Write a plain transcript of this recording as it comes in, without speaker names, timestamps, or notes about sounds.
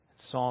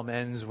Psalm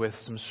ends with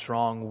some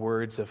strong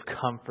words of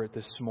comfort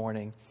this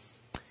morning.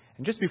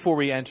 And just before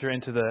we enter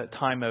into the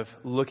time of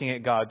looking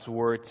at God's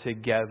Word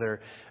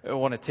together, I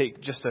want to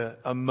take just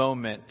a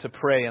moment to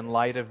pray in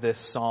light of this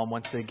psalm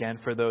once again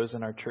for those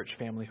in our church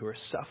family who are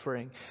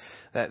suffering,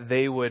 that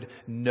they would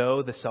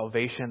know the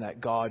salvation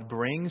that God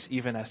brings,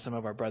 even as some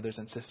of our brothers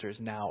and sisters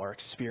now are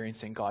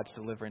experiencing God's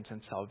deliverance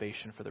and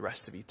salvation for the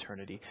rest of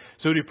eternity.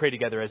 So would we pray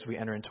together as we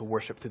enter into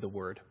worship through the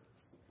Word.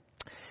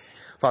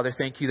 Father,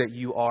 thank you that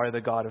you are the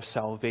God of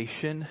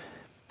salvation,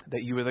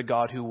 that you are the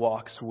God who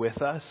walks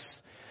with us,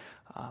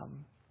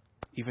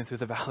 even through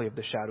the valley of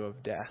the shadow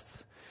of death.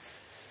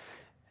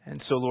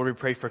 And so, Lord, we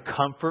pray for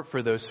comfort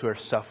for those who are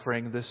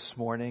suffering this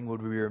morning.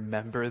 Would we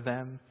remember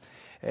them?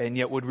 And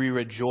yet would we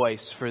rejoice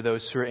for those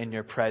who are in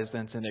your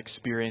presence and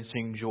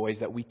experiencing joys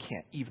that we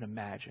can't even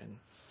imagine.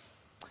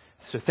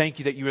 So thank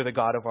you that you are the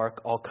God of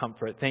all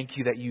comfort. Thank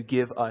you that you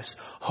give us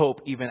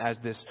hope even as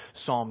this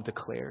psalm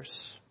declares.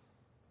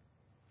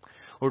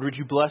 Lord, would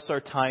you bless our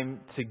time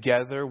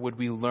together? Would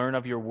we learn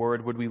of your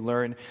word? Would we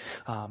learn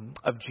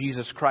of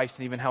Jesus Christ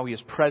and even how he is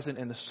present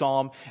in the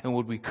psalm? And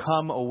would we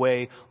come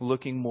away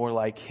looking more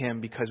like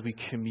him because we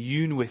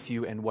commune with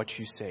you and what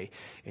you say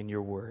in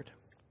your word?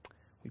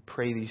 We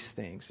pray these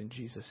things in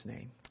Jesus'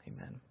 name.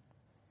 Amen.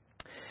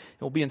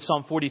 We'll be in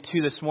Psalm 42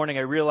 this morning.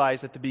 I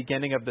realized at the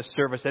beginning of the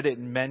service I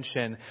didn't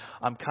mention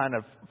I'm kind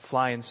of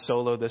flying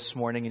solo this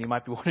morning, and you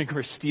might be wondering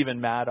where Steve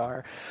and Matt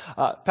are.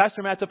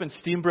 Pastor Matt's up in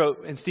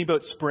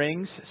Steamboat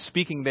Springs,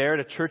 speaking there at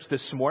a church this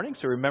morning,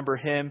 so remember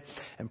him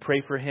and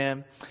pray for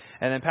him.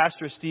 And then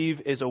Pastor Steve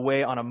is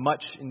away on a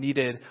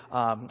much-needed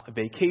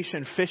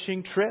vacation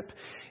fishing trip.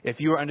 If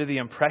you were under the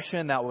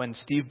impression that when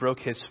Steve broke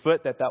his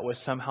foot that was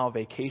somehow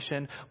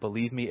vacation,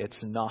 believe me, it's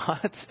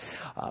not.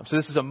 So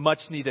this is a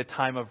much-needed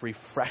time of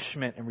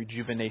refreshment and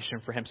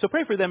rejuvenation for him. So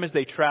pray for them as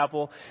they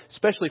travel,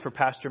 especially for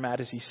Pastor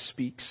Matt as he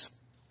speaks.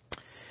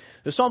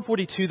 The Psalm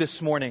 42 this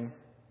morning.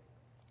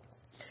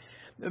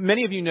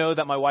 Many of you know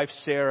that my wife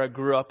Sarah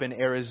grew up in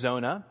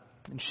Arizona,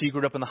 and she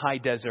grew up in the high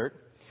desert.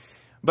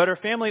 But her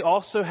family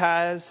also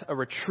has a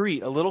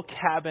retreat, a little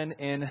cabin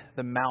in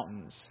the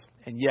mountains.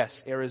 And yes,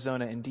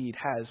 Arizona indeed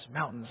has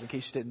mountains, in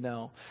case you didn't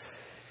know.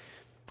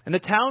 And the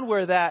town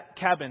where that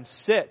cabin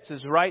sits is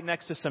right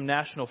next to some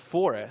national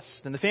forest.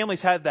 And the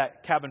family's had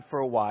that cabin for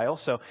a while.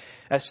 So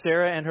as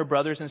Sarah and her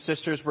brothers and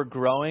sisters were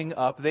growing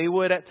up, they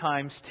would at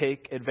times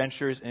take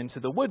adventures into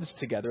the woods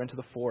together, into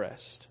the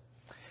forest.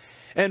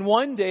 And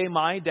one day,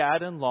 my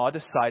dad-in-law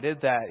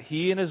decided that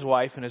he and his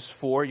wife and his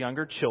 4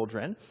 younger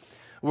children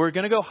were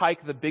going to go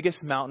hike the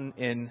biggest mountain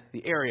in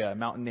the area, a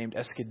mountain named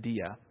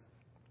Escadilla.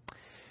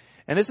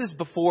 And this is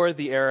before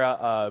the era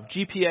of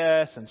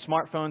GPS and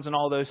smartphones and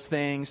all those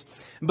things.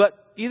 But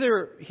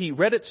either he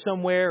read it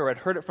somewhere or had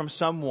heard it from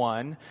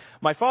someone.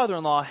 My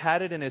father-in-law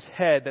had it in his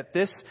head that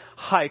this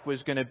hike was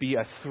going to be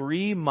a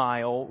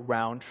 3-mile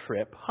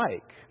round-trip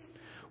hike,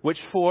 which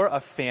for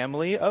a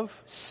family of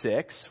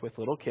 6 with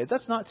little kids,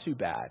 that's not too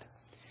bad.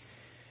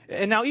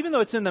 And now, even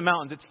though it's in the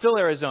mountains, it's still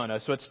Arizona,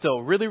 so it's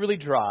still really, really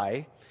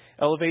dry.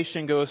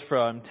 Elevation goes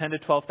from 10 to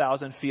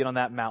 12,000 feet on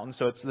that mountain,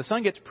 so the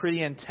sun gets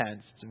pretty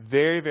intense. It's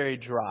very, very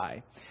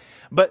dry.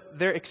 But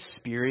they're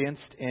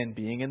experienced in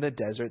being in the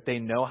desert. They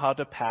know how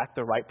to pack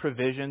the right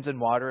provisions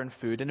and water and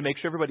food and to make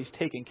sure everybody's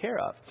taken care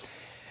of.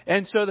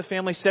 And so the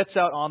family sets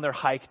out on their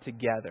hike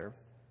together.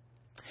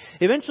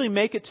 They eventually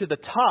make it to the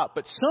top,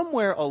 but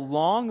somewhere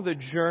along the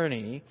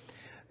journey,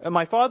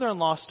 my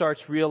father-in-law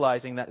starts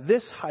realizing that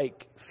this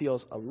hike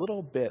feels a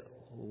little bit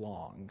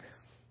long.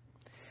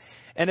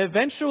 And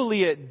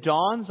eventually it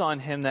dawns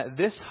on him that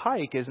this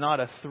hike is not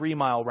a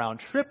 3-mile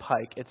round-trip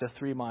hike. It's a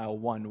 3-mile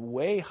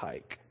one-way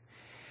hike.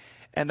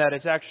 And that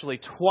it's actually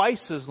twice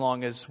as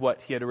long as what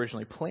he had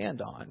originally planned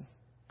on.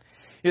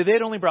 You know, they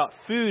had only brought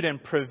food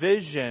and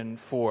provision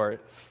for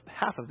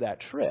half of that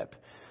trip.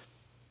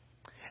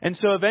 And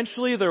so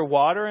eventually their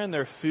water and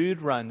their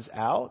food runs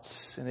out.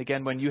 And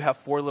again, when you have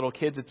 4 little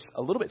kids, it's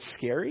a little bit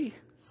scary.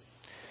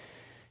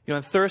 You know,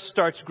 and thirst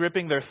starts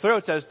gripping their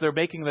throats as they're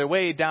making their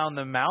way down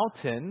the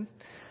mountain.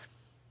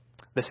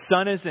 The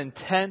sun is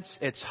intense.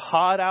 It's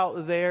hot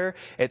out there.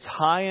 It's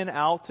high in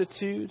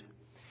altitude.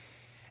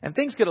 And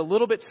things get a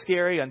little bit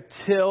scary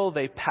until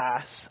they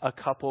pass a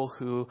couple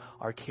who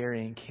are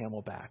carrying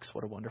camelbacks.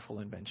 What a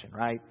wonderful invention,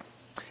 right?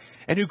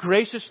 And who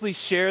graciously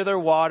share their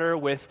water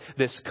with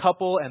this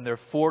couple and their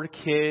 4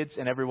 kids,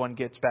 and everyone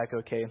gets back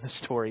okay, and the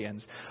story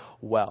ends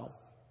well.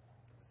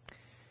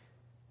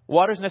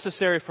 Water is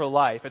necessary for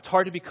life. It's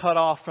hard to be cut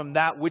off from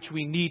that which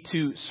we need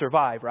to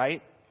survive,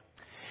 right?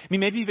 I mean,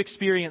 maybe you've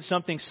experienced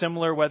something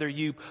similar, whether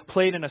you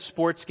played in a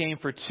sports game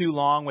for too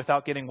long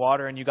without getting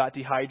water and you got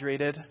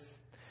dehydrated.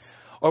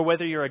 Or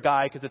whether you're a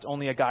guy, because it's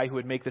only a guy who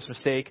would make this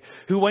mistake,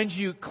 who when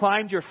you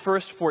climbed your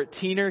first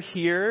 14er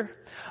here,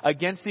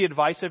 against the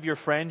advice of your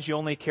friends, you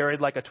only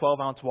carried like a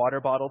 12-ounce water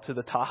bottle to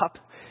the top.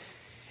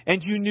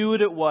 And you knew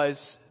what it was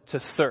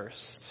to thirst.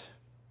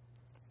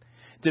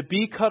 To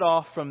be cut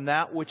off from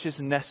that which is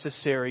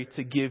necessary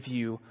to give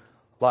you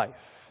life.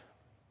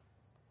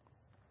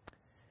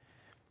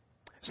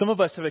 Some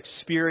of us have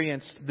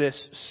experienced this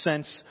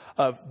sense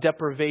of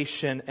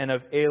deprivation and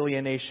of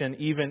alienation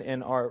even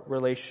in our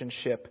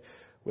relationship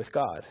with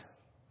God.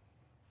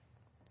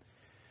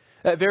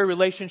 That very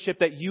relationship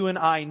that you and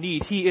I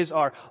need. He is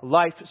our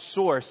life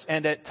source,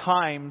 and at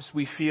times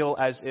we feel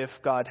as if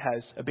God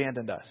has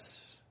abandoned us.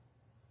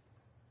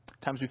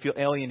 At times we feel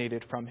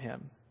alienated from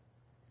Him.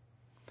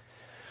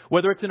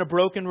 Whether it's in a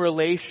broken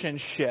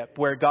relationship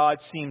where God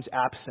seems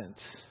absent,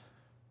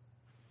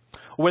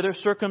 whether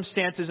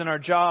circumstances in our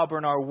job or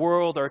in our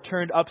world are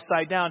turned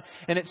upside down,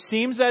 and it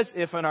seems as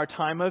if in our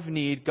time of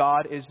need,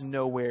 God is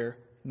nowhere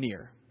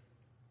near.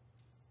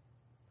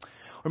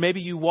 Or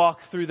maybe you walk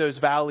through those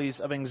valleys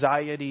of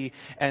anxiety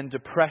and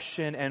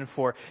depression, and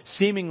for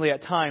seemingly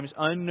at times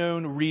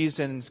unknown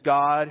reasons,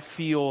 God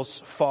feels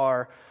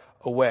far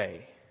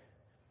away.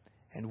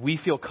 And we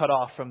feel cut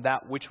off from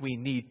that which we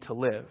need to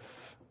live.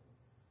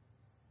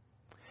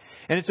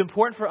 And it's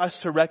important for us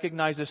to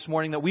recognize this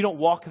morning that we don't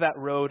walk that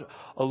road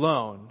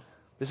alone.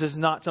 This is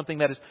not something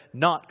that is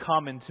not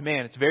common to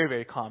man. It's very,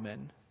 very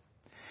common.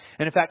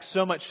 And in fact,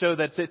 so much so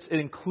that it's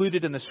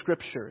included in the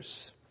Scriptures.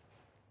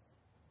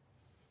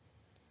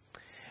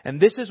 And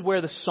this is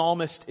where the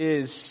psalmist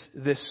is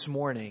this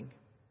morning.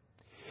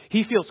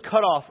 He feels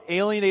cut off,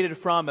 alienated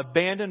from,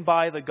 abandoned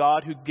by the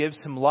God who gives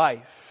him life.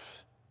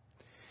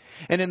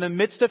 And in the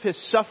midst of his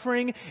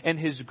suffering and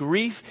his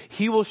grief,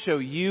 He will show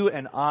you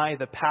and I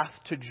the path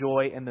to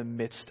joy in the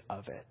midst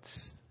of it.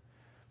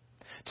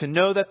 To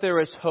know that there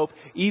is hope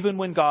even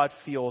when God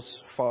feels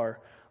far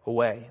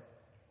away.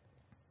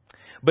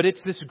 But it's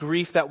this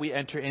grief that we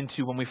enter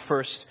into when we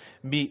first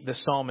meet the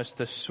psalmist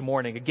this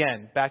morning.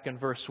 Again, back in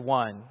verse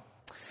 1.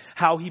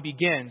 How he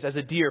begins, as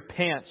a deer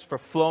pants for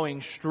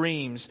flowing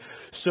streams,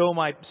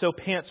 so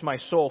pants my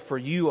soul for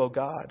you, O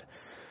God.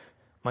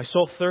 My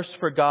soul thirsts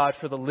for God,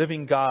 for the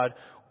living God.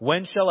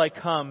 When shall I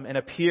come and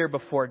appear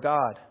before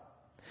God?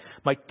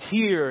 My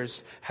tears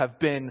have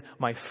been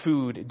my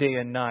food day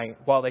and night,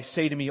 while they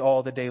say to me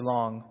all the day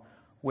long,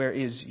 where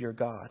is your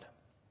God?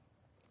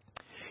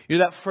 You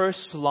know, that first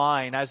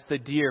line, as the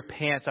deer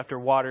pants after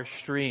water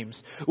streams,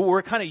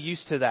 we're kind of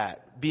used to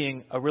that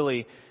being a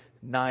really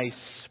nice,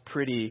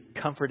 pretty,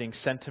 comforting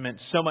sentiment,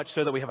 so much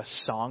so that we have a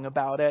song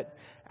about it,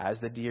 as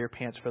the deer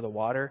pants for the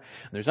water.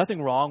 There's nothing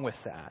wrong with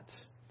that.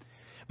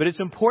 But it's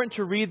important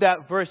to read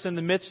that verse in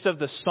the midst of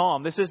the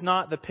psalm. This is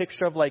not the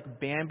picture of like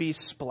Bambi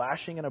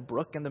splashing in a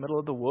brook in the middle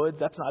of the woods.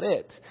 That's not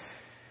it.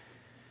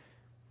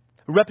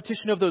 A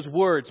repetition of those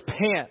words,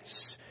 pants,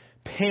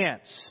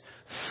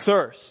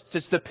 thirsts.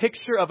 It's the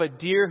picture of a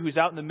deer who's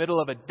out in the middle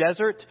of a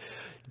desert,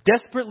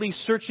 desperately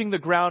searching the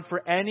ground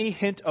for any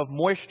hint of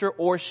moisture,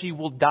 or she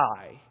will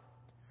die.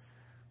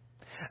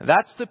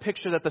 That's the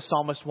picture that the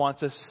psalmist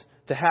wants us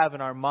to have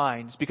in our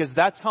minds, because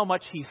that's how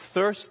much he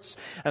thirsts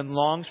and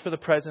longs for the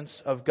presence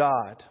of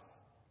God.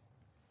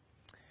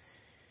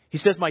 He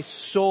says, my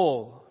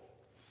soul,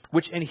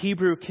 which in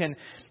Hebrew can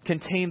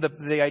contain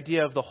the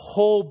idea of the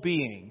whole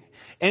being,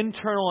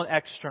 internal and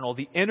external,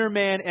 the inner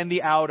man and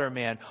the outer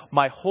man,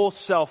 my whole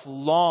self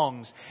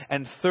longs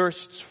and thirsts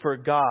for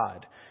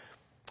God.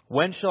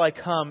 When shall I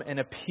come and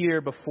appear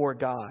before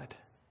God?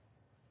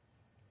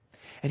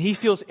 And he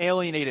feels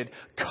alienated,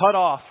 cut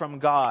off from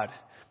God.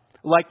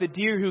 Like the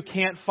deer who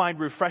can't find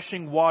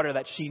refreshing water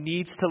that she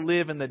needs to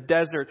live in the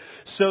desert,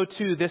 so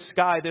too this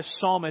guy, this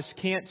psalmist,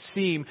 can't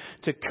seem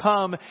to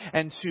come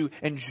and to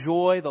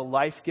enjoy the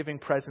life-giving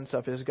presence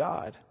of his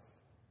God.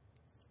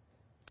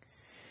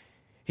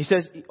 He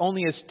says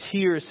only his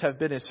tears have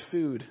been his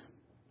food.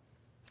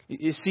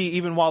 You see,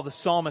 even while the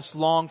psalmist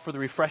longed for the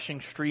refreshing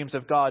streams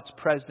of God's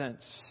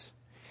presence,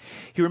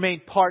 he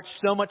remained parched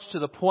so much to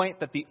the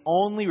point that the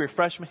only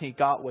refreshment he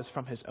got was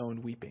from his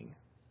own weeping.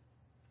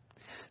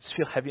 Does it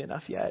feel heavy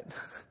enough yet?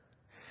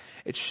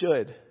 It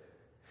should.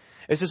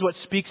 This is what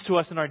speaks to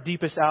us in our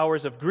deepest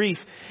hours of grief.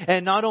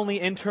 And not only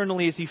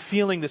internally is he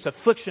feeling this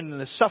affliction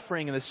and this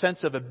suffering and the sense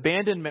of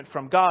abandonment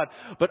from God,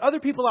 but other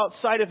people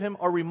outside of him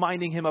are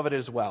reminding him of it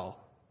as well.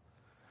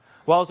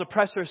 While his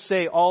oppressors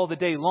say all the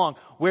day long,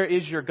 where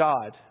is your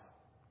God?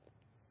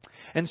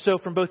 And so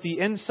from both the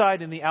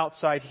inside and the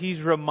outside,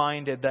 he's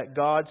reminded that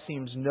God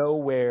seems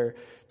nowhere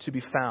to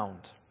be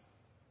found.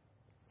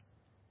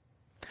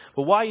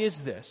 But why is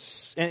this?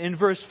 And in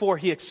verse 4,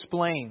 he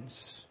explains.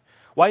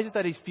 Why is it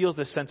that he feels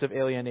this sense of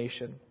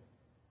alienation?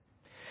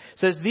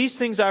 It says, these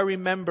things I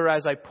remember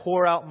as I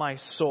pour out my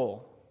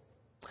soul.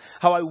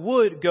 How I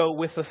would go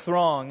with the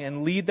throng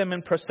and lead them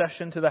in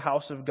procession to the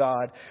house of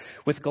God,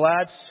 with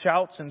glad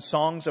shouts and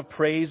songs of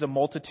praise, a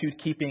multitude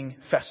keeping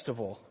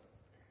festival.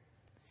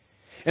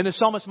 In the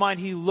psalmist's mind,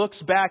 he looks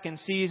back and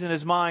sees in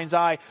his mind's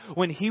eye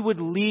when he would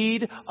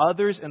lead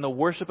others in the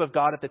worship of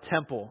God at the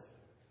temple.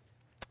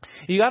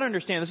 You got to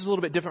understand, this is a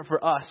little bit different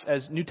for us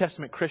as New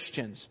Testament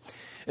Christians.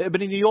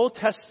 But in the Old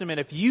Testament,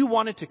 if you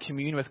wanted to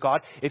commune with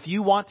God, if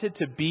you wanted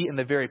to be in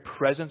the very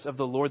presence of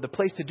the Lord, the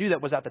place to do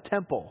that was at the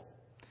temple.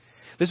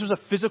 This was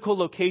a physical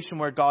location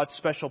where God's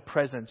special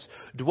presence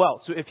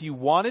dwelt. So if you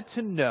wanted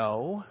to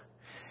know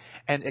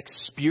and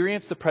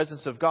experience the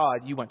presence of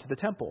God, you went to the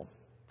temple.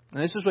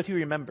 And this is what he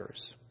remembers.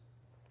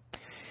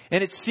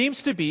 And it seems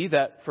to be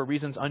that, for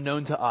reasons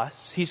unknown to us,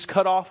 he's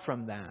cut off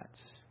from that.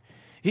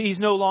 He's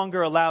no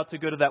longer allowed to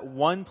go to that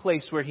one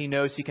place where he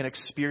knows he can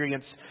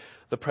experience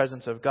the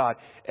presence of God.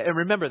 And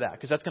remember that,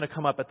 because that's going to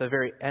come up at the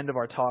very end of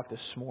our talk this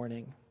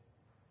morning.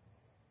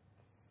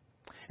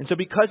 And so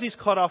because he's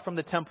cut off from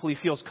the temple, he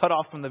feels cut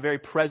off from the very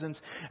presence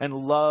and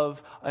love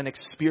and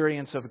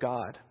experience of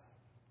God.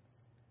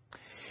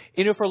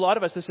 For a lot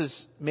of us, this is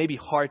maybe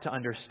hard to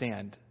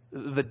understand,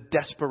 the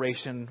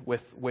desperation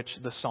with which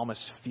the psalmist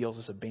feels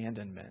this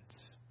abandonment.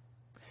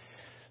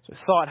 So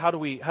thought, how do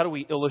we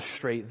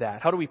illustrate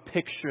that? How do we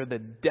picture the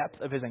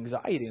depth of his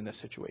anxiety in this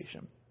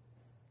situation?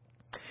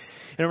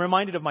 And I'm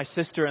reminded of my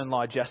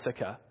sister-in-law,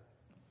 Jessica.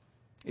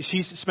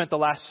 She's spent the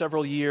last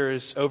several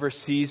years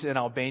overseas in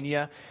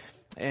Albania,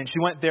 and she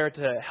went there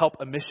to help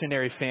a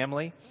missionary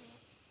family.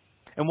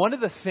 And one of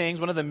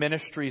the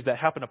ministries that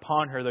happened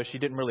upon her, though she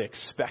didn't really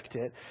expect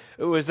it,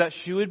 was that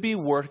she would be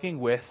working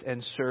with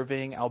and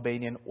serving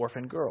Albanian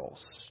orphan girls,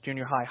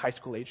 junior high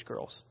school age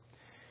girls.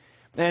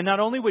 And not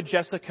only would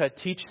Jessica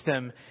teach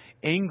them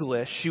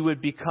English, she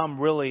would become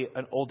really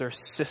an older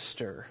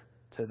sister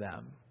to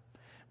them,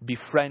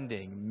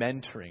 befriending,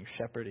 mentoring,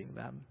 shepherding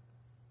them.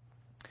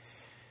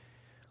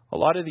 A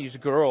lot of these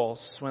girls,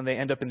 when they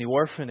end up in the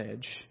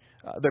orphanage,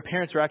 their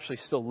parents are actually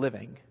still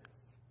living,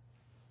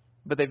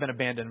 but they've been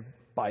abandoned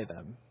by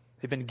them.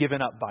 They've been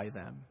given up by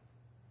them.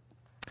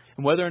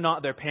 And whether or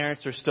not their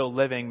parents are still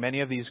living,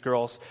 many of these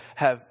girls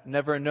have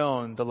never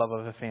known the love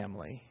of a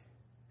family,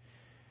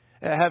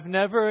 have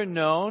never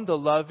known the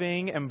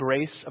loving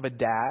embrace of a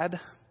dad,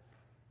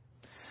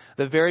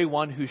 the very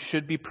one who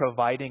should be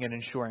providing and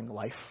ensuring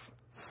life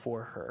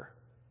for her.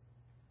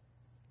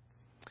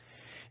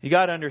 You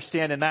got to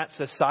understand, in that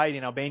society,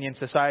 in Albanian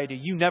society,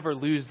 you never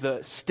lose the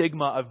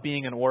stigma of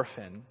being an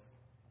orphan.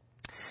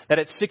 That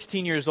at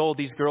 16 years old,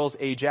 these girls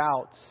age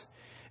out,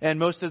 and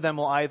most of them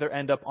will either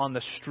end up on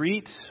the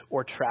street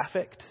or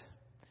trafficked.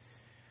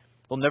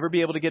 They'll never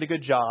be able to get a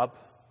good job.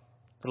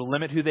 It'll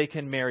limit who they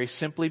can marry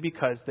simply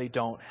because they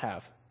don't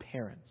have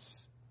parents.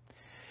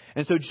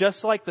 And so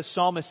just like the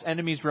psalmist's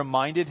enemies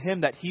reminded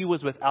him that he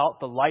was without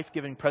the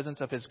life-giving presence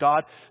of his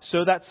God,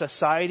 so that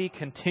society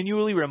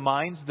continually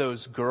reminds those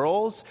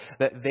girls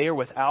that they are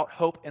without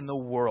hope in the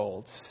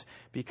world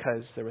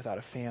because they're without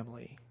a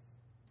family.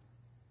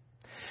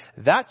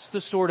 That's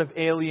the sort of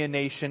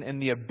alienation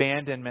and the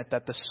abandonment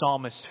that the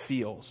psalmist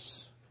feels.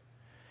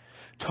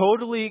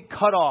 Totally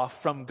cut off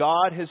from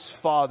God his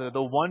Father,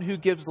 the one who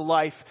gives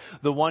life,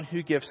 the one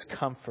who gives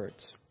comfort.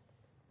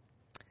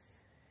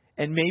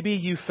 And maybe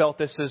you felt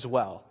this as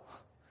well.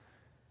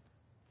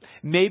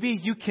 Maybe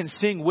you can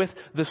sing with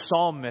the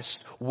psalmist,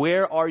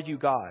 "Where are you,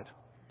 God?"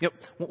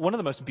 One of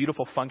the most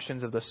beautiful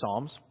functions of the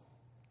Psalms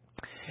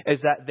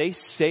is that they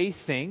say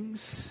things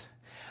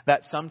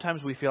that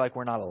sometimes we feel like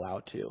we're not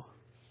allowed to.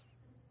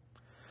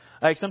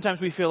 Like sometimes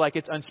we feel like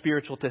it's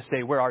unspiritual to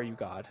say, "Where are you,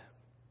 God?"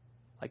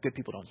 Like good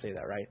people don't say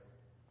that, right?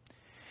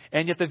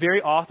 And yet the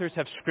very authors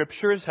of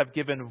scriptures have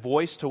given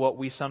voice to what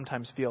we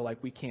sometimes feel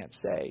like we can't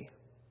say.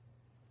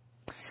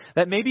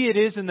 That maybe it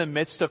is in the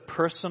midst of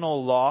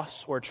personal loss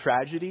or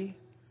tragedy.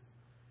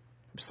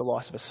 It's the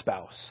loss of a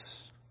spouse,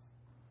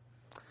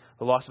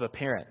 the loss of a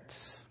parent,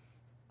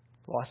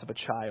 the loss of a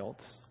child.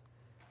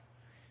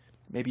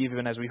 Maybe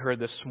even as we heard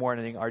this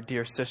morning, our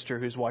dear sister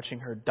who's watching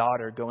her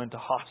daughter go into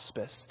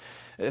hospice.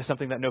 It's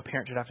something that no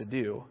parent should have to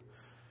do.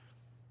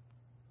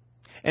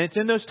 And it's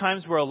in those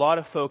times where a lot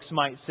of folks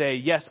might say,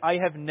 yes, I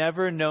have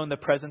never known the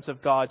presence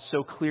of God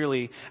so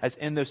clearly as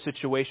in those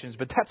situations,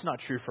 but that's not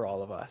true for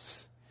all of us.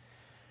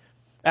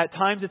 At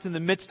times it's in the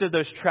midst of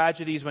those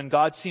tragedies when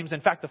God seems,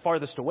 in fact, the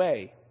farthest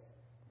away.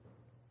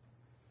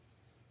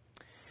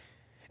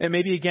 And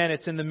maybe again,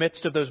 it's in the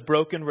midst of those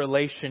broken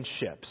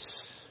relationships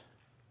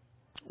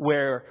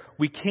where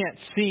we can't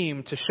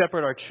seem to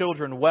shepherd our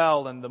children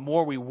well, and the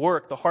more we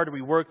work, the harder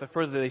we work, the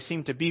further they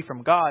seem to be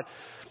from God.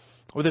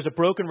 Or there's a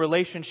broken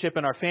relationship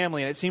in our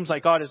family, and it seems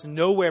like God is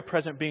nowhere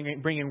present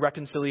bringing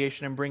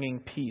reconciliation and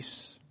bringing peace.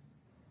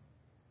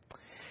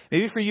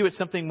 Maybe for you it's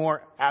something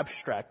more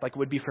abstract, like it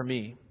would be for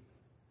me.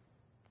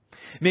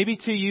 Maybe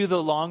to you, the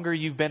longer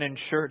you've been in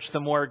church, the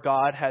more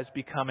God has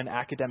become an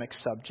academic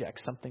subject,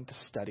 something to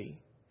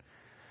study.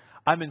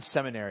 I'm in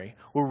seminary.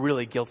 We're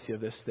really guilty of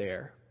this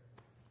there.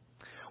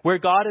 Where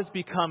God has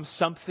become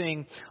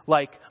something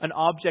like an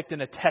object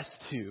in a test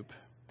tube.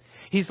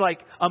 He's like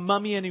a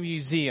mummy in a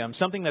museum,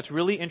 something that's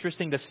really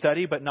interesting to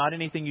study, but not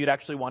anything you'd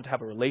actually want to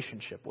have a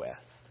relationship with.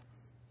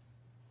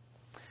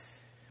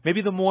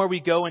 Maybe the more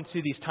we go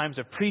into these times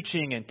of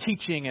preaching and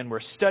teaching and we're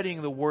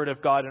studying the Word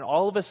of God, and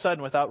all of a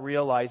sudden, without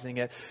realizing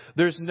it,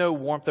 there's no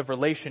warmth of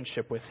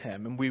relationship with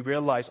Him. And we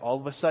realize all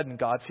of a sudden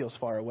God feels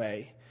far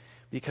away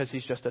because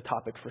He's just a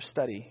topic for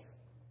study.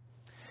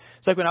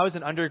 It's like when I was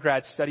an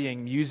undergrad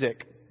studying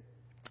music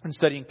and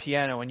studying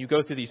piano, and you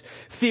go through these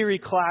theory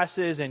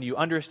classes and you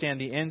understand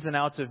the ins and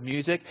outs of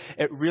music,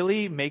 it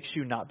really makes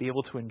you not be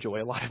able to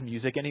enjoy a lot of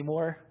music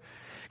anymore.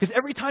 Because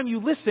every time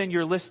you listen,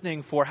 you're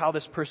listening for how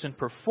this person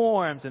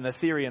performs and the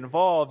theory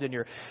involved, and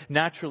you're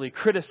naturally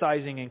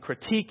criticizing and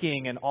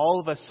critiquing, and all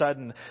of a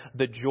sudden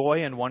the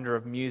joy and wonder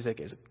of music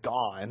is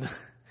gone.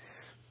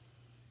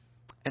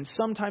 And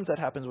sometimes that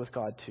happens with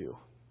God too.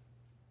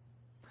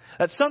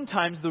 That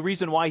sometimes the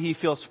reason why he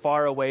feels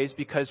far away is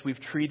because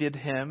we've treated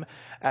him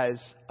as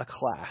a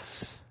class,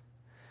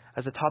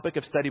 as a topic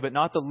of study, but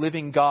not the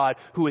living God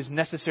who is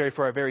necessary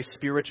for our very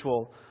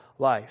spiritual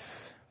life.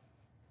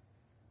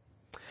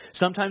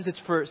 Sometimes it's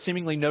for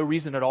seemingly no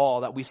reason at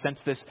all that we sense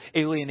this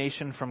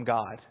alienation from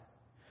God.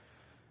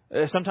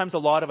 Sometimes a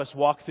lot of us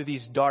walk through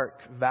these dark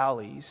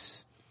valleys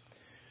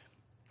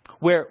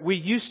where we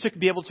used to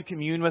be able to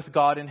commune with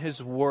God in his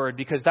word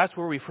because that's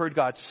where we've heard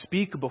God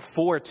speak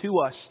before to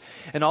us.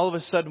 And all of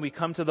a sudden we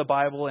come to the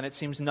Bible and it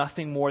seems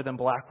nothing more than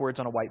black words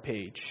on a white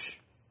page.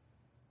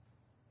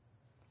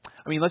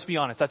 I mean, let's be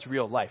honest, that's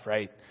real life,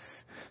 right?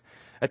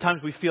 At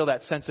times we feel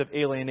that sense of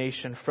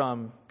alienation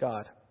from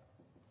God.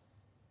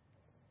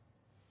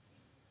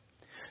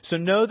 So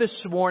know this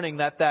morning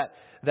that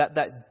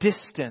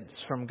distance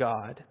from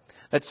God,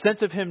 that sense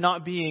of him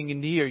not being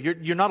near,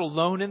 you're not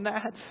alone in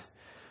that.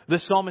 The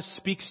psalmist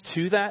speaks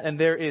to that, and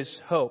there is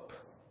hope.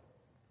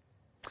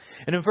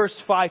 And in verse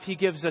 5, he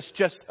gives us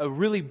just a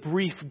really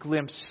brief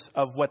glimpse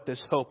of what this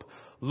hope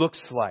looks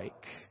like.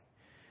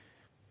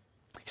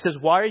 He says,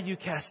 "Why are you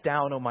cast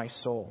down, O my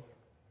soul?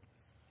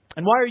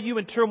 And why are you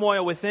in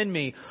turmoil within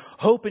me?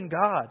 Hope in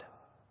God,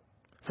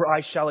 for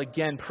I shall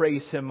again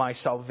praise him, my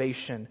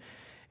salvation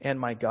and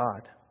my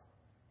God."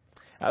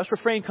 Now, this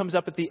refrain comes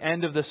up at the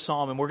end of the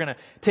psalm, and we're going to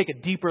take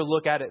a deeper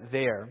look at it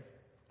there.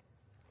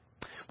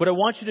 What I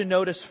want you to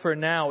notice for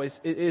now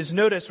is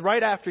notice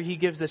right after he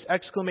gives this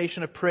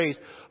exclamation of praise,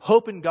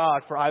 "Hope in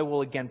God, for I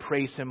will again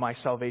praise him, my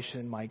salvation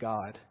and my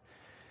God."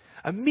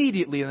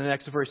 Immediately in the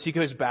next verse, he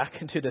goes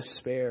back into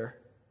despair.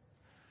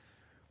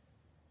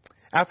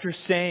 After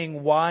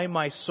saying, "Why,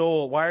 my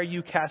soul? Why are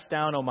you cast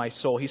down, O my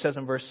soul?" He says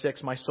in verse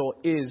 6, "My soul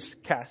is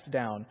cast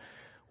down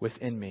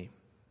within me."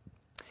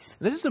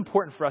 This is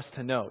important for us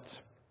to note.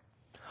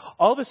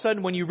 All of a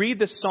sudden, when you read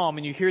this psalm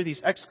and you hear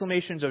these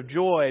exclamations of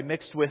joy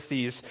mixed with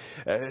these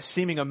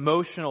seeming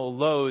emotional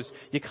lows,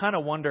 you kind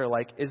of wonder,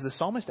 is the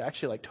psalmist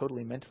actually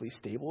totally mentally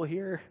stable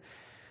here?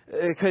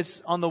 Because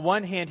on the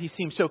one hand, he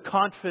seems so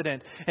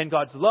confident in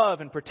God's love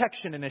and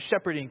protection and his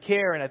shepherding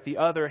care, and at the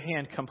other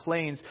hand,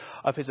 complains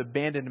of his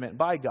abandonment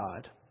by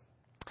God.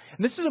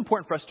 And this is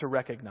important for us to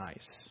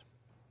recognize.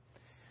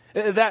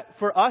 That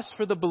for us,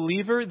 for the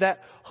believer, that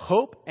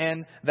hope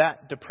and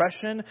that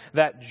depression,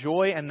 that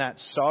joy and that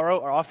sorrow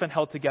are often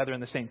held together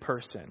in the same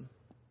person.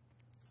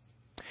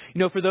 You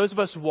know, for those of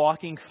us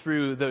walking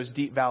through those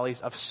deep valleys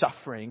of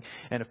suffering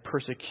and of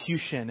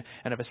persecution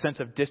and of a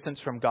sense of distance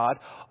from God,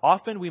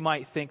 often we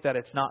might think that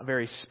it's not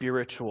very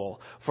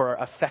spiritual for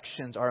our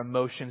affections, our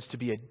emotions to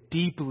be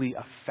deeply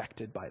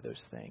affected by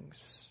those things.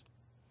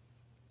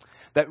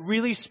 That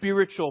really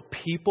spiritual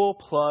people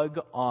plug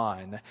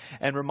on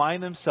and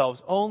remind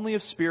themselves only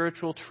of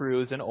spiritual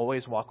truths and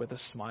always walk with a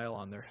smile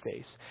on their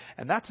face.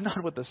 And that's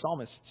not what the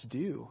psalmists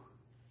do.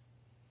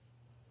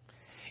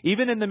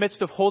 Even in the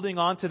midst of holding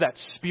on to that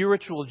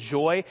spiritual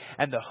joy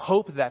and the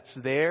hope that's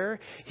there,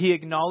 he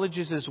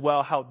acknowledges as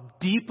well how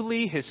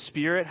deeply his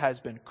spirit has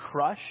been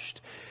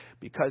crushed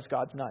because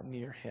God's not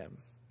near him.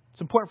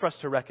 It's important for us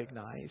to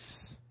recognize.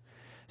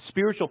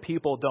 Spiritual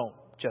people don't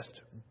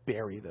just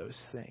bury those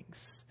things.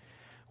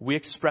 We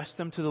express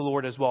them to the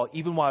Lord as well,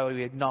 even while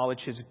we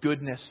acknowledge his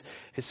goodness,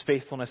 his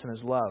faithfulness, and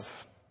his love.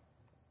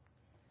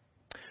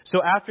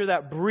 So after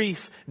that brief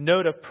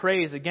note of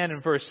praise, again in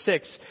verse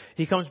 6,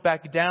 he comes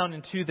back down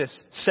into this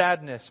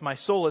sadness. "My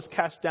soul is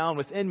cast down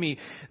within me.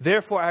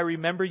 Therefore I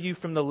remember you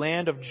from the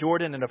land of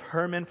Jordan and of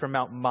Hermon from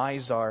Mount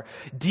Mizar.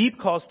 Deep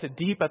calls to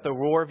deep at the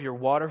roar of your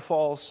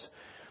waterfalls.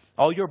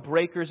 All your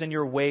breakers and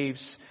your waves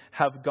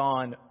have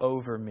gone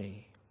over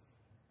me."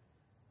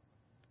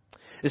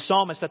 The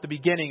psalmist at the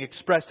beginning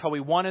expressed how he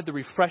wanted the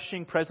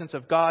refreshing presence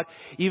of God,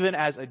 even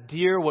as a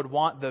deer would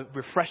want the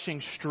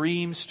refreshing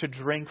streams to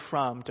drink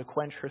from to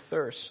quench her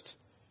thirst.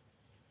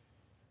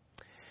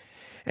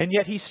 And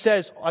yet he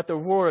says, "At the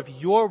roar of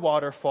your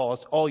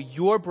waterfalls, all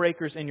your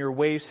breakers and your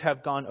waves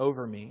have gone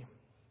over me."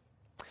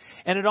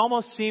 And it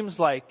almost seems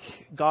like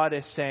God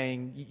is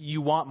saying,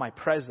 you want my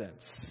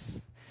presence.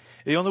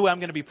 The only way I'm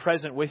going to be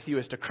present with you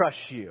is to crush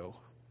you.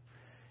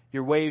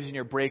 Your waves and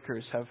your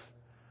breakers have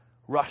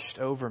rushed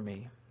over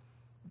me.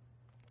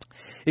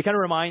 It kind of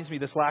reminds me,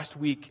 this last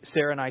week,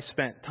 Sarah and I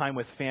spent time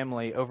with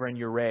family over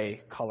in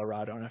Ouray,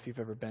 Colorado. I don't know if you've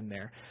ever been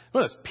there.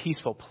 One of those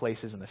peaceful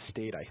places in the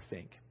state, I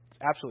think.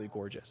 It's absolutely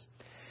gorgeous.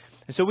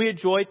 And so we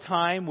enjoyed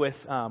time with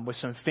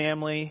some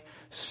family,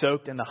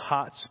 soaked in the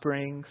hot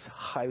springs.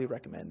 Highly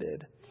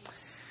recommended.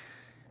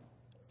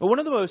 But one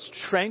of the most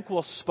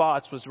tranquil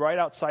spots was right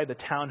outside the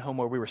townhome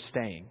where we were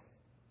staying.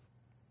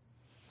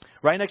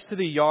 Right next to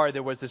the yard,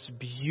 there was this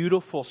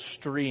beautiful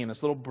stream,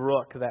 this little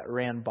brook that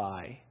ran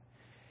by.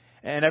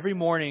 And every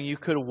morning you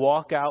could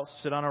walk out,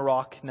 sit on a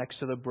rock next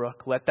to the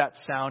brook, let that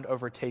sound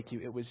overtake you.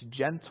 It was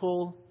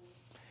gentle,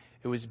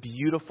 It was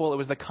beautiful. It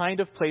was the kind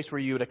of place where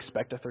you would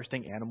expect a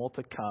thirsting animal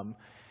to come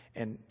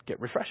and get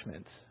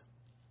refreshment.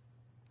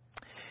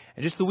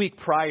 And just the week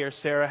prior,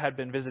 Sarah had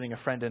been visiting a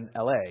friend in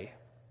L.A.,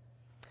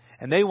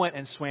 and they went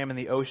and swam in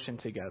the ocean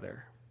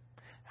together.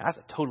 That's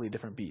a totally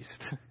different beast.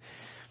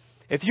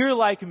 If you're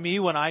like me,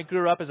 when I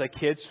grew up as a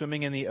kid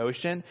swimming in the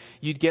ocean,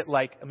 you'd get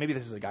like, maybe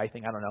this is a guy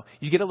thing, I don't know.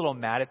 You get a little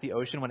mad at the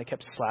ocean when it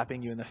kept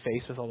slapping you in the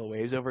face with all the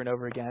waves over and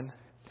over again.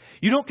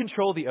 You don't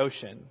control the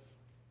ocean.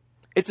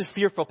 It's a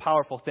fearful,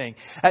 powerful thing.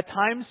 At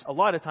times, a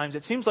lot of times,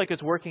 it seems like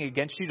it's working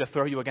against you to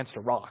throw you against a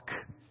rock.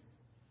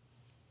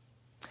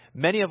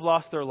 Many have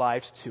lost their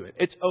lives to it.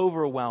 It's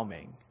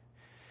overwhelming.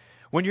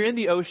 When you're in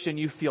the ocean,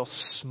 you feel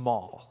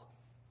small.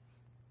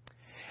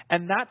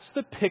 And that's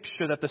the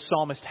picture that the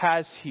psalmist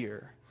has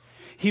here.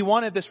 He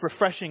wanted this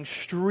refreshing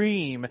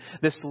stream,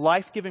 this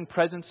life-giving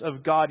presence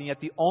of God, and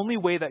yet the only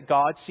way that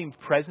God seemed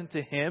present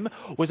to him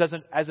was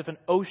as if an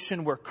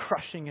ocean were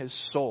crushing his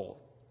soul.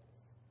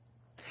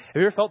 Have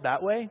you ever felt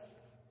that way?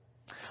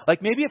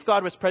 Like maybe if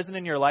God was present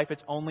in your life,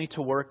 it's only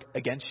to work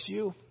against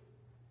you.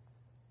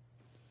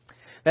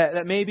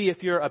 That maybe if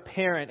you're a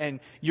parent and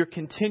you're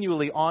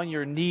continually on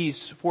your knees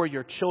for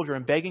your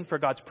children, begging for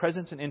God's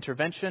presence and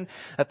intervention,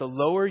 that the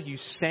lower you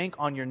sank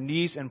on your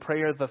knees in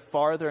prayer, the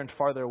farther and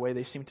farther away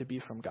they seem to be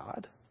from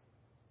God.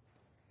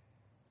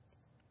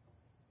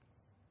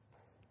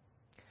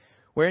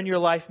 Where in your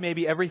life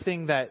maybe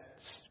everything that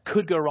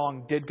could go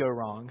wrong did go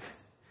wrong,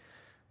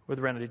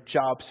 whether in a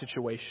job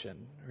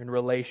situation or in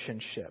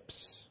relationships.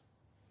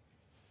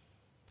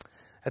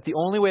 That the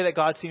only way that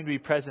God seemed to be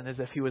present is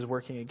if he was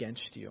working against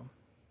you.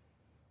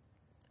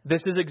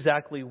 This is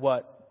exactly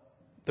what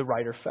the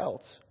writer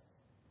felt.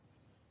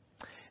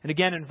 And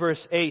again in verse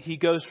 8, he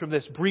goes from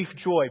this brief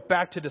joy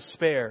back to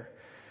despair.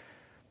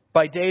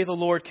 By day the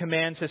Lord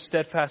commands his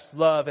steadfast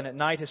love, and at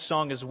night his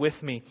song is with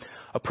me,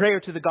 a prayer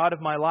to the God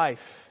of my life.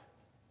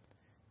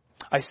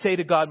 I say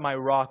to God, my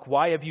rock,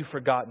 why have you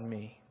forgotten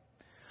me?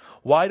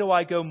 Why do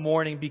I go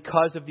mourning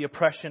because of the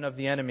oppression of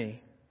the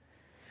enemy?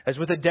 As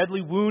with a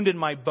deadly wound in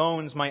my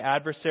bones, my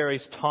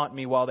adversaries taunt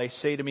me while they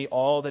say to me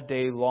all the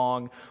day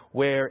long,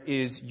 where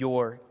is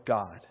your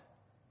God?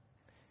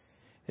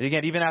 And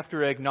again, even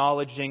after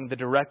acknowledging the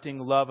directing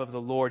love of the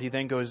Lord, he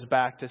then goes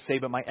back to say,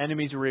 but my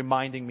enemies are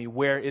reminding me,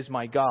 where is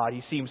my God?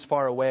 He seems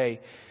far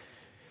away.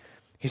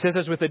 He says,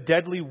 as with a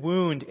deadly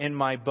wound in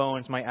my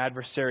bones, my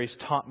adversaries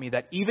taunt me,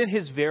 that even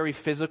his very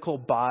physical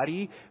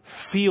body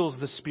feels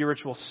the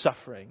spiritual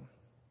suffering.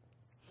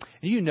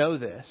 And you know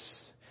this.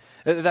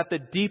 That the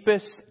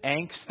deepest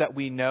angst that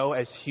we know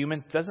as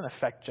humans doesn't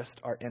affect just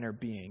our inner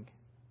being.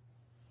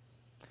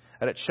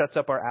 That it shuts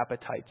up our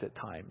appetites at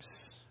times.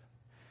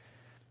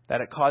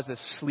 That it causes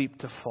sleep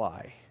to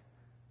fly.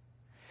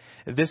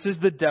 This is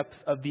the depth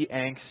of the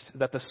angst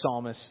that the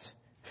psalmist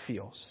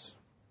feels.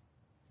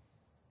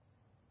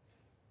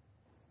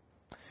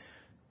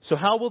 So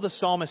how will the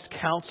psalmist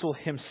counsel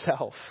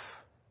himself?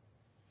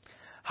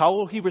 How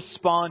will he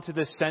respond to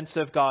this sense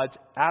of God's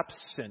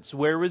absence?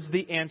 Where is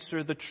the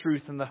answer, the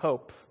truth, and the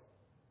hope?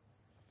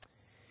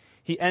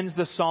 He ends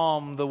the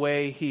psalm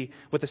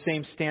with the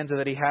same stanza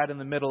that he had in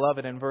the middle of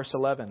it in verse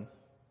 11.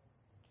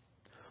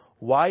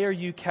 Why are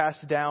you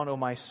cast down, O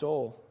my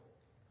soul?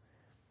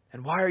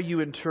 And why are you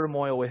in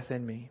turmoil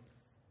within me?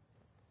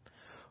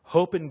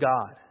 Hope in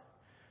God,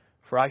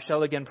 for I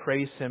shall again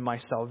praise him, my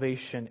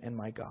salvation and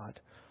my God.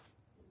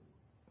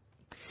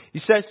 He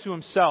says to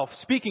himself,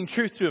 speaking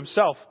truth to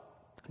himself,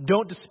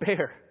 don't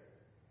despair.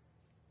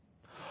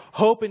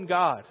 Hope in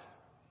God.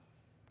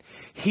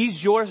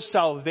 He's your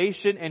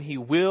salvation and he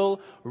will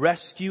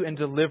rescue and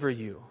deliver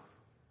you.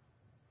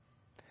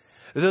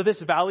 Though this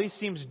valley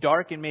seems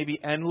dark and maybe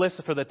endless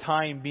for the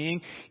time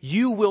being,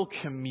 you will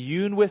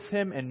commune with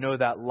him and know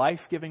that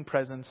life-giving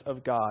presence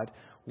of God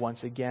once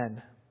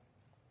again.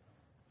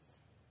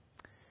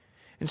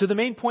 And so the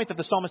main point that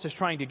the psalmist is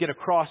trying to get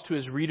across to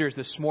his readers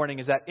this morning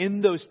is that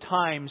in those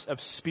times of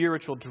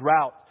spiritual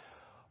drought,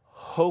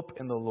 hope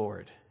in the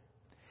Lord,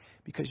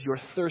 because your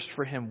thirst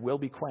for him will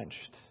be quenched.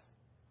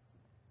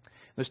 In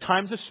those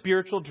times of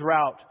spiritual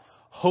drought,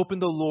 hope in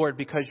the Lord,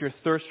 because your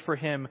thirst for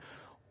him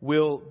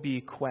will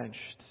be quenched.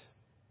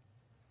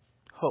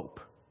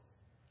 Hope.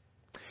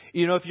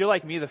 You know, if you're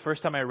like me, the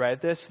first time I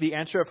read this, the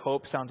answer of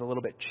hope sounds a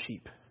little bit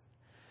cheap.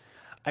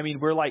 I mean,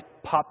 we're like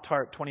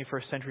Pop-Tart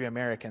 21st century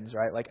Americans,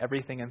 right? Like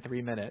everything in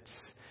 3 minutes.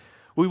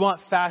 We want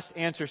fast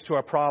answers to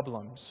our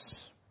problems.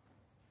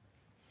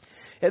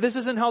 Yeah, this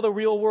isn't how the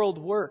real world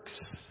works.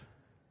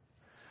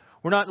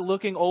 We're not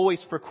looking always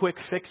for quick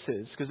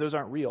fixes because those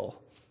aren't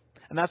real.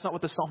 And that's not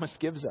what the psalmist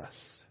gives us.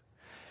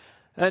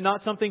 And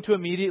not something to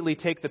immediately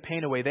take the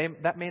pain away.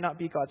 That may not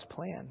be God's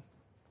plan.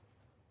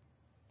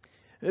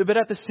 But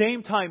at the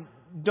same time,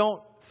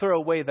 don't throw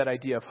away that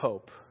idea of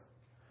hope.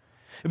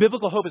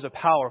 Biblical hope is a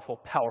powerful,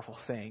 powerful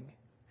thing.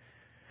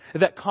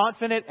 That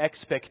confident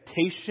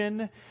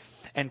expectation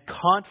and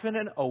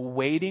confident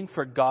awaiting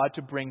for God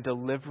to bring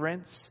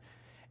deliverance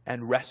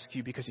and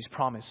rescue because he's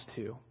promised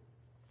to.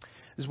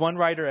 As one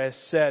writer has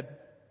said,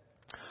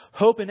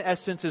 hope in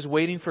essence is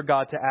waiting for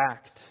God to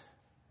act.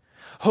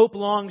 Hope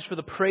longs for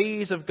the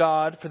praise of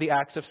God for the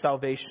acts of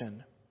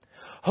salvation.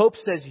 Hope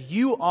says,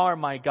 you are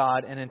my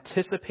God, in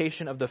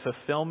anticipation of the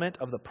fulfillment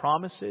of the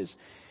promises,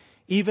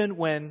 even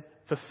when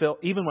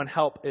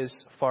help is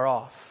far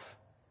off.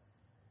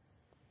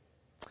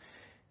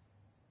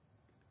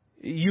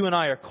 You and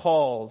I are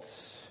called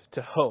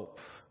to hope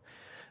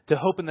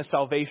in the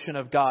salvation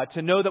of God,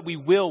 to know that we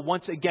will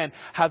once again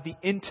have the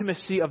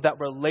intimacy of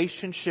that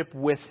relationship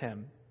with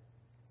Him.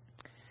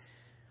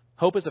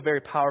 Hope is a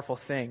very powerful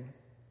thing.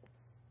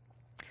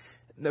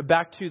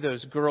 Back to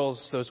those girls,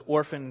 those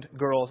orphaned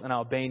girls in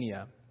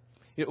Albania.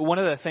 One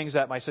of the things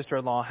that my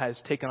sister-in-law has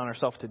taken on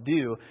herself to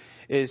do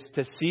is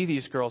to see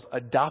these girls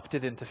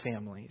adopted into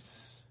families.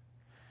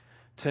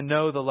 To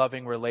know the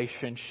loving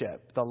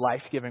relationship, the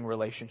life-giving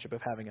relationship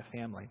of having a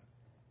family.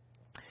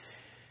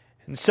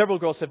 And several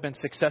girls have been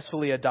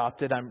successfully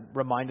adopted. I'm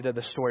reminded of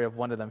the story of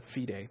one of them,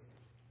 Fide.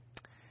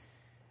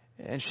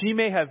 And she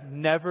may have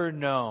never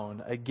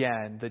known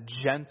again the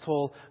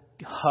gentle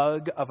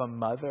hug of a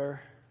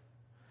mother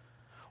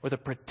or the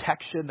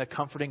protection, the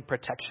comforting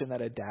protection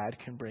that a dad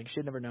can bring. She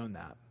had never known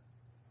that.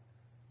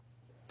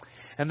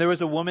 And there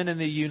was a woman in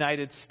the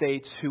United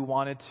States who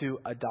wanted to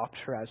adopt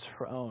her as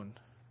her own.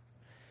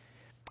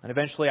 And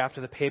eventually, after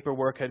the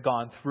paperwork had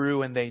gone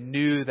through and they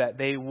knew that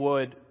they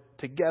would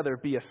together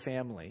be a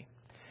family,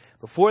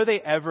 before they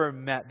ever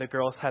met, the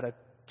girls had a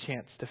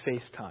chance to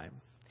FaceTime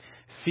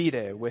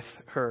Fide with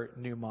her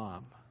new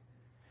mom.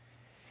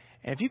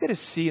 And if you get to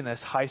see in this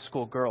high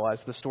school girl, as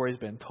the story's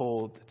been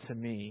told to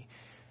me,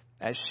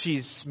 as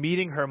she's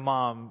meeting her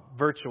mom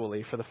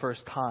virtually for the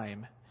first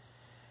time,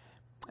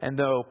 and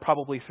though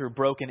probably through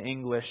broken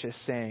English is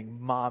saying,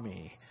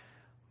 Mommy,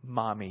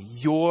 Mommy,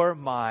 you're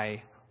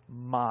my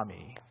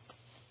Mommy.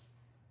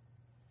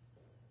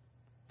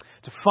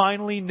 To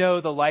finally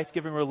know the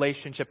life-giving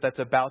relationship that's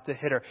about to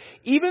hit her.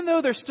 Even though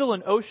they're still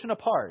an ocean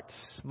apart.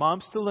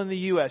 Mom's still in the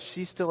U.S.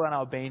 She's still in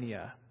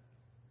Albania.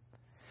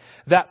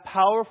 That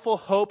powerful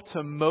hope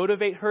to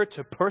motivate her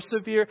to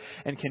persevere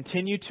and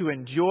continue to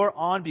endure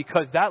on,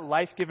 because that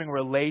life-giving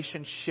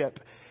relationship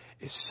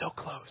is so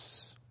close.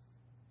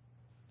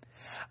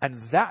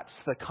 And that's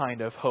the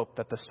kind of hope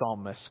that the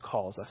psalmist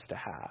calls us to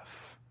have.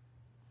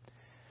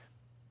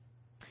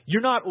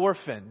 You're not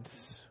orphans.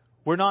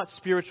 We're not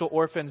spiritual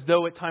orphans,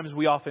 though at times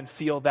we often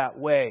feel that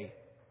way.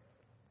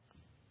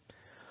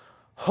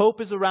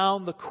 Hope is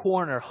around the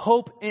corner.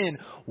 Hope in.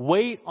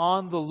 Wait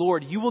on the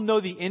Lord. You will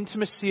know the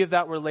intimacy of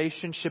that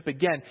relationship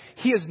again.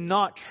 He has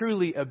not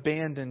truly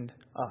abandoned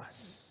us.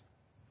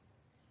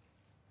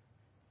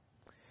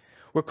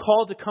 We're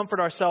called to comfort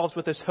ourselves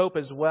with this hope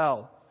as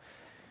well.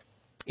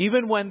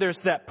 Even when there's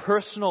that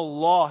personal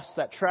loss,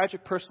 that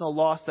tragic personal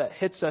loss that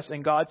hits us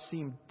and God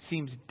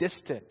seems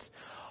distant.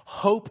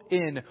 Hope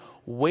in.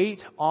 Wait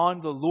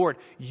on the Lord.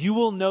 You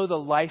will know the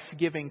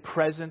life-giving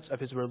presence of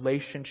His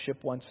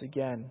relationship once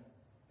again.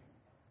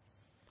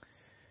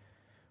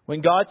 When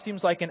God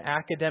seems like an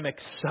academic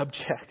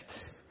subject,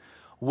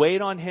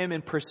 wait on Him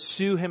and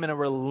pursue Him in a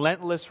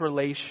relentless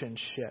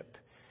relationship.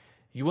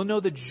 You will know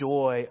the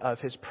joy of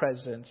His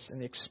presence and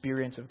the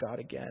experience of God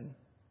again.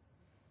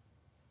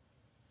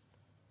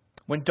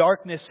 When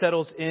darkness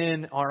settles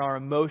in on our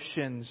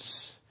emotions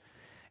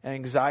and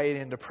anxiety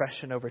and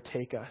depression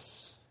overtake us,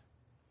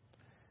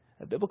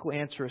 the biblical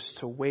answer is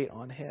to wait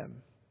on Him.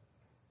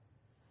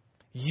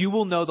 You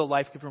will know the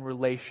life-giving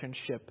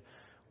relationship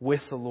with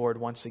the Lord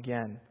once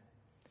again.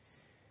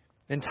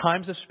 In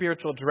times of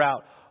spiritual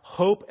drought,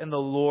 hope in the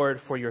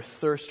Lord, for your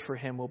thirst for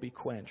Him will be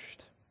quenched.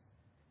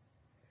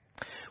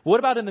 What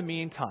about in the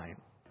meantime?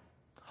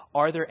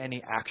 Are there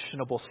any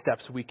actionable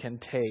steps we can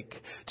take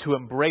to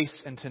embrace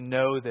and to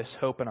know this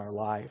hope in our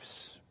lives?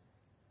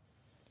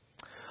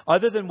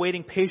 Other than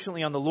waiting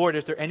patiently on the Lord,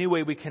 is there any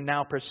way we can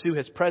now pursue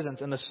His presence?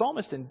 And the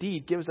psalmist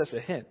indeed gives us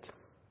a hint.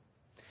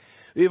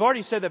 We've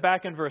already said that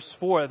back in verse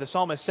 4, the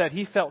psalmist said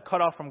he felt cut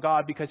off from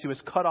God because he was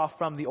cut off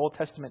from the Old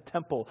Testament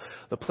temple,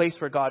 the place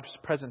where God's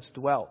presence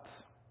dwelt.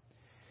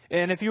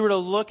 And if you were to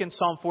look in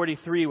Psalm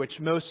 43, which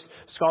most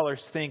scholars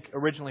think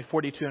originally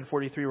 42 and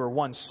 43 were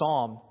one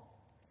psalm,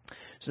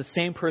 it's the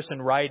same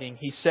person writing.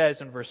 He says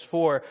in verse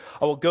 4,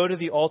 I will go to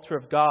the altar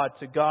of God,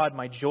 to God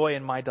my joy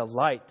and my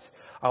delight.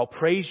 I'll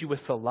praise you with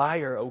the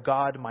lyre, O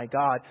God, my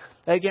God.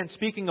 Again,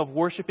 speaking of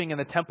worshiping in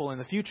the temple in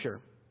the future.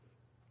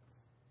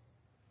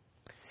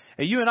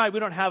 Now, you and I, we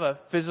don't have a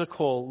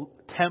physical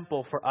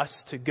temple for us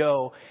to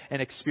go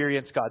and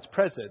experience God's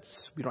presence.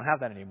 We don't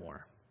have that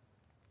anymore.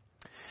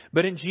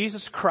 But in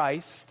Jesus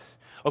Christ,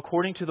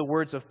 according to the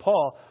words of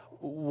Paul,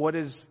 what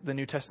is the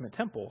New Testament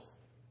temple?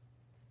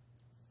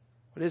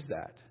 What is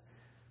that?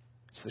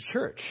 It's the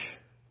church.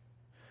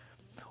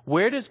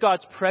 Where does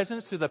God's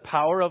presence through the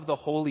power of the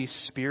Holy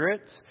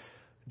Spirit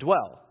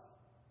dwell?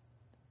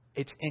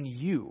 It's in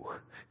you.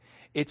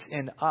 It's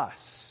in us.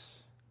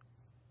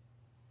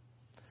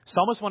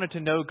 Psalmist wanted to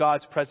know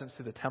God's presence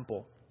through the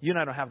temple. You and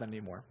I don't have that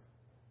anymore.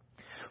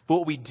 But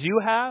what we do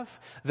have,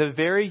 the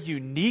very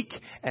unique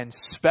and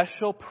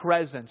special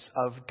presence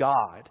of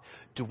God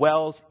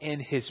dwells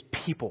in His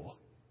people.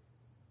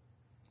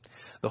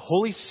 The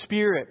Holy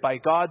Spirit, by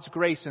God's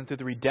grace and through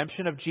the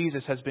redemption of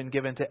Jesus, has been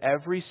given to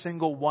every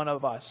single one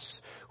of us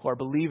who are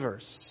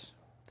believers.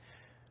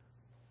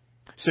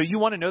 So you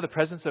want to know the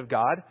presence of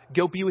God?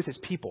 Go be with His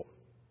people.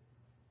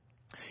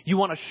 You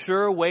want a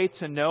sure way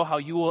to know how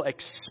you will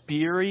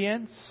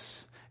experience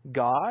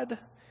God?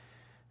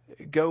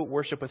 Go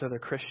worship with other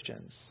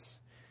Christians.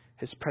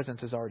 His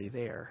presence is already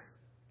there.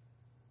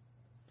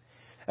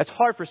 It's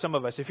hard for some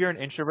of us. If you're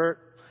an introvert,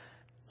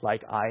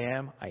 like I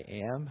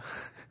am.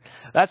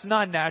 That's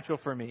not natural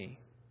for me.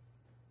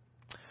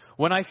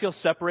 When I feel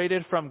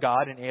separated from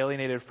God and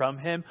alienated from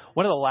Him,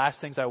 one of the last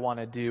things I want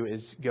to do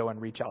is go and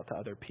reach out to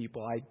other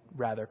people. I'd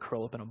rather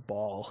curl up in a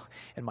ball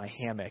in my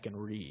hammock and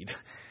read.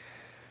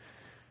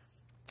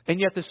 And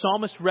yet the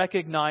psalmist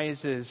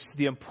recognizes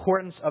the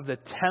importance of the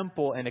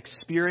temple and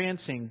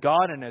experiencing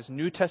God. And as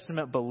New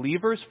Testament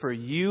believers, for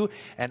you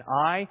and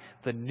I,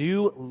 the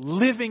new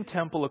living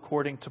temple,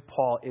 according to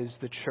Paul, is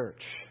the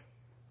church.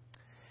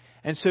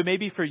 And so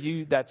maybe for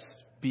you, that's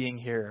being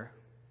here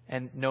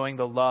and knowing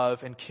the love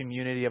and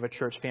community of a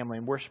church family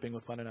and worshiping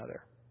with one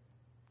another.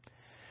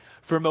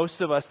 For most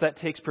of us, that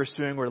takes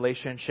pursuing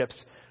relationships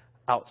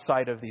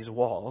outside of these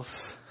walls.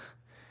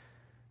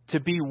 To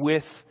be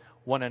with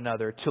one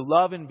another, to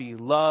love and be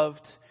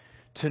loved,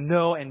 to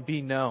know and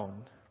be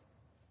known.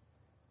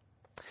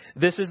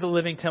 This is the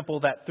living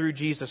temple that through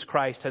Jesus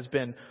Christ has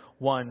been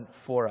won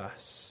for us.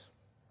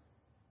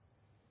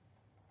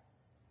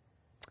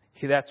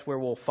 That's where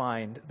we'll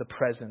find the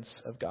presence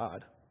of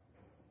God.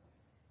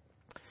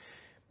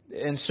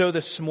 And so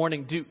this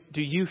morning,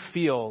 do you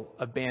feel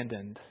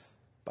abandoned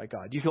by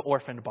God? Do you feel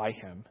orphaned by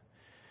Him?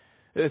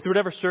 Through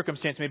whatever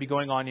circumstance may be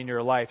going on in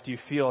your life, do you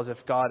feel as if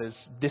God is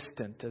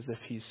distant, as if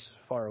He's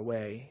far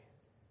away?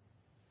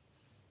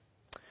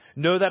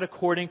 Know that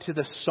according to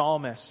the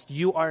psalmist,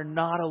 you are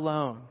not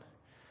alone.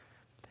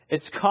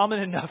 It's common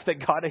enough that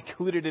God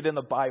included it in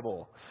the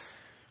Bible.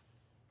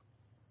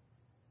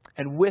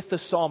 And with the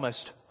psalmist,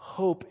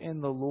 hope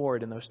in the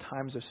Lord in those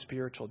times of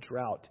spiritual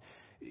drought.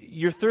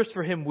 Your thirst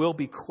for Him will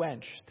be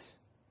quenched.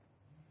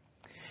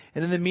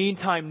 And in the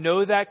meantime,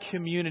 know that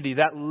community,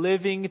 that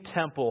living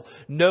temple.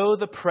 Know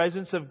the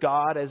presence of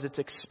God as it's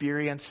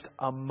experienced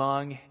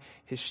among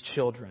His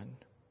children.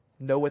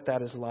 Know what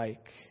that is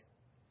like.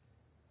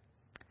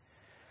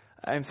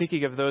 I'm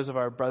thinking of those of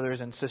our brothers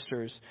and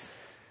sisters,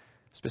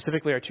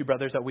 specifically our two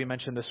brothers that we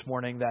mentioned this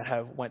morning that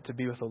have went to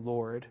be with the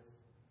Lord.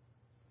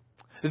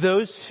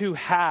 Those who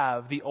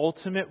have the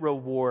ultimate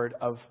reward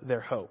of their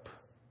hope.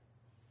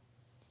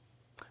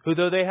 Who,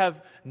 though they have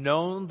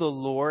known the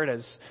Lord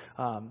as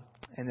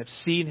and have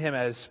seen Him,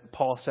 as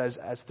Paul says,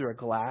 as through a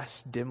glass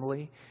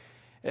dimly,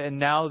 and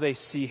now they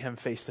see Him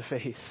face to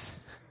face.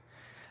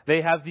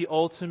 They have the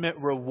ultimate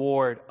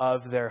reward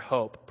of their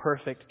hope,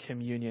 perfect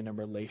communion and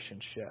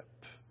relationship.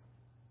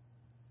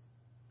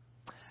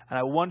 And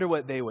I wonder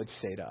what they would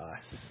say to us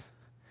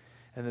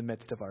in the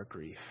midst of our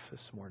grief this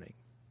morning.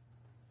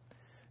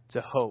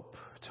 To hope,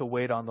 to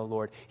wait on the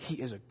Lord. He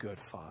is a good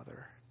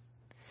Father.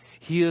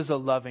 He is a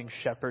loving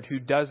shepherd who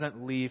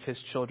doesn't leave His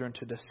children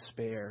to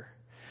despair,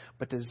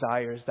 but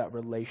desires that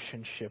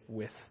relationship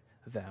with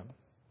them.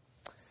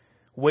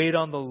 Wait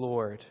on the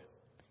Lord.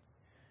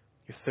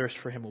 Your thirst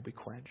for Him will be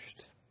quenched.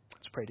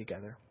 Let's pray together.